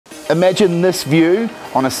Imagine this view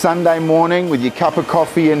on a Sunday morning with your cup of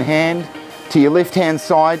coffee in hand. To your left-hand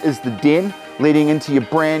side is the den, leading into your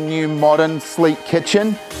brand new, modern, sleek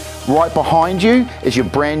kitchen. Right behind you is your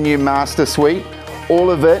brand new master suite. All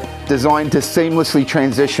of it designed to seamlessly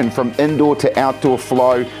transition from indoor to outdoor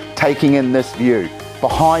flow, taking in this view.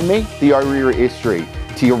 Behind me, the Orewa Estuary.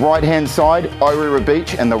 To your right-hand side, Orewa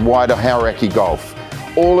Beach and the wider Hauraki Gulf.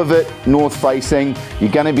 All of it north facing.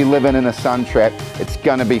 You're going to be living in a sun trap. It's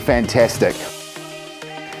going to be fantastic.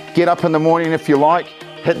 Get up in the morning if you like,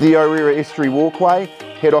 hit the Orewa Estuary walkway,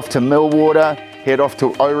 head off to Millwater, head off to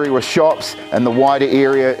Orewa shops, and the wider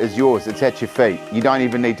area is yours. It's at your feet. You don't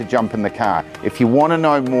even need to jump in the car. If you want to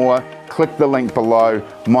know more, click the link below.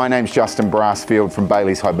 My name's Justin Brassfield from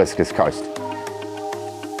Bailey's Hibiscus Coast.